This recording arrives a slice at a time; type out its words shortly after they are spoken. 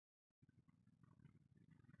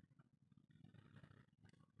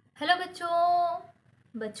Hello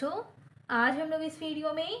बच्चों आज हम लोग इस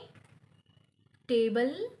वीडियो में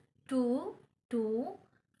टेबल 2 टू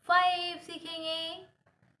 5 सीखेंगे।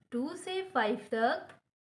 2 से 5 तक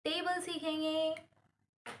टेबल सीखेंगे।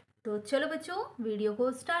 तो चलो बच्चों वीडियो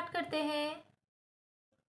को स्टार्ट करते हैं।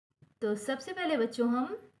 तो सबसे पहले बच्चों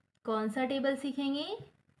हम कौन सा टेबल सीखेंगे?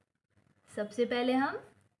 सबसे पहले हम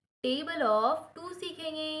टेबल ऑफ 2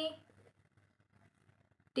 सीखेंगे।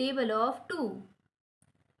 Table of 2।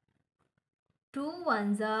 2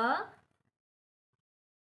 ones are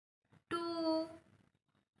 2,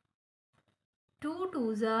 2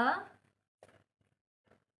 twos are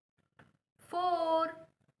 4,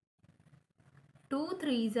 2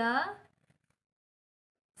 threes are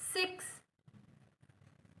 6,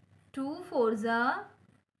 2 fours are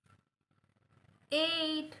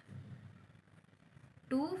 8,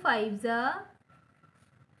 2 fives are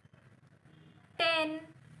 10,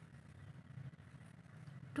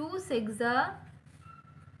 2 sixes are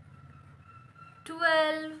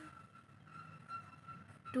 12,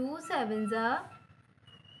 2 sevens are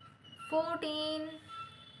 14,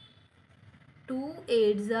 2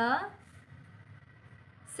 eights are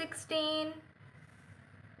 16,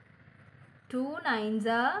 2 nines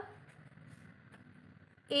are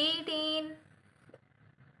 18,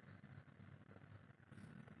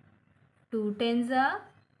 2 tens are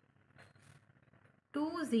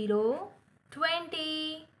 20,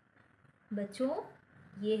 20। बच्चों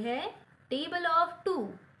ये है टेबल ऑफ 2।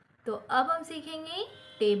 तो अब हम सीखेंगे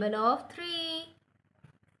table of 3।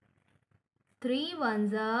 3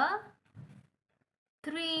 ones are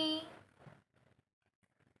 3,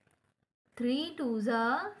 3 twos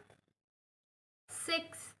are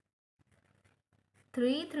 6,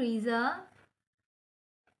 3 threes are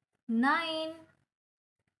 9,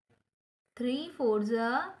 3 fours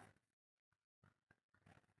are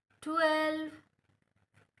 12,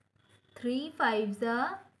 3 fives are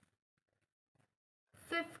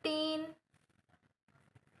 15,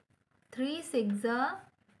 3 sixes are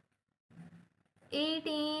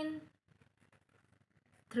 18,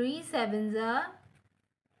 3 sevens are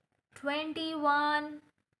 21,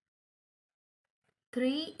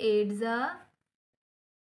 3 eights are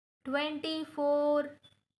 24,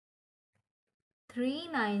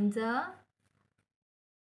 3 nines are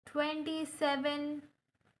 27,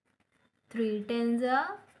 3 tens are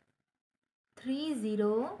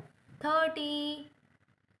 30, 30।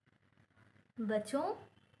 बच्चों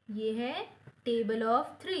ये है टेबल ऑफ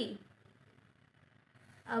 3।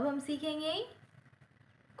 अब हम सीखेंगे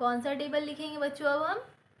कौन सा टेबल लिखेंगे बच्चों? अब हम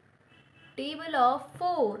table of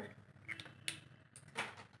 4।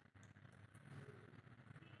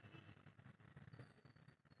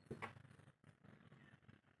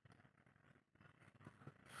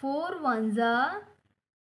 4 ones are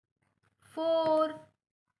 4,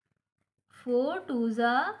 4 twos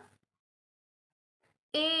are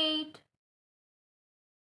 8,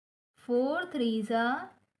 4 threes are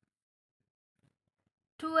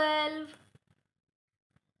 12,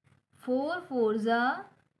 4 fours are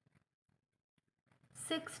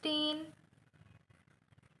 16,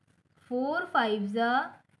 4 fives are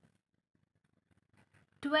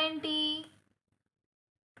 20,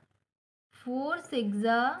 4 sixes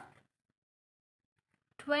are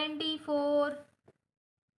 24,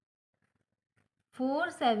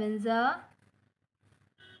 4 sevens are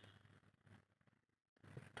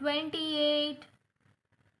 28,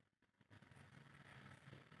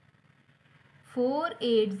 4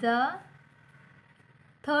 eights are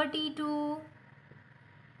 32,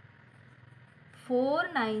 4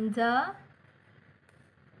 nines are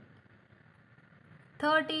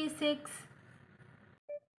 36,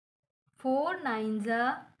 4 nines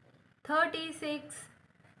are 36,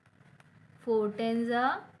 4 tens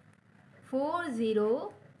are 40,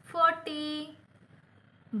 40।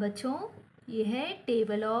 बच्चों ये है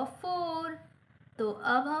टेबल ऑफ 4। तो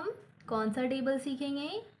अब हम कौन सा टेबल सीखेंगे?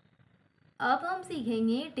 अब हम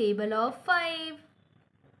सीखेंगे table of 5।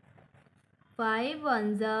 5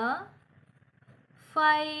 ones are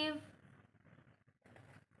 5,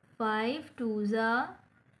 5 twos are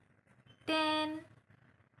 10,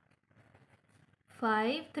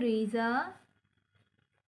 5 threes are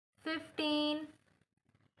 15,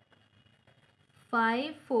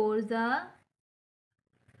 5 fours are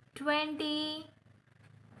 20,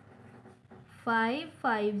 5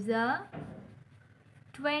 fives are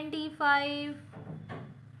 25,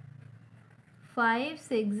 5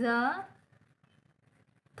 sixes are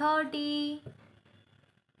 30,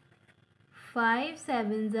 5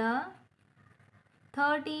 sevens are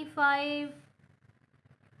 35,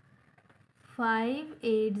 5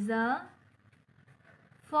 eights are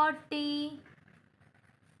 40,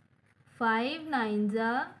 5 9 जा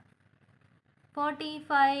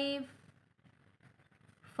 45,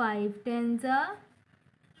 5 10 जा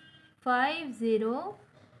 50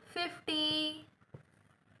 50।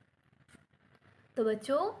 तो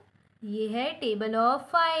बच्चों ये है टेबल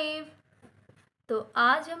ऑफ 5। तो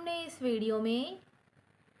आज हमने इस वीडियो में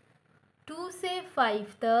 2 से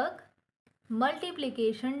 5 तक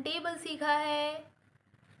मल्टीप्लिकेशन टेबल सीखा है।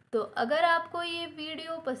 तो अगर आपको ये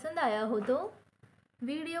वीडियो पसंद आया हो तो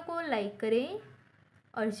वीडियो को लाइक करें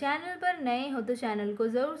और चैनल पर नए हो तो चैनल को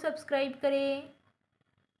ज़रूर सब्सक्राइब करें।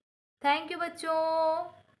 थैंक यू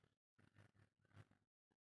बच्चों।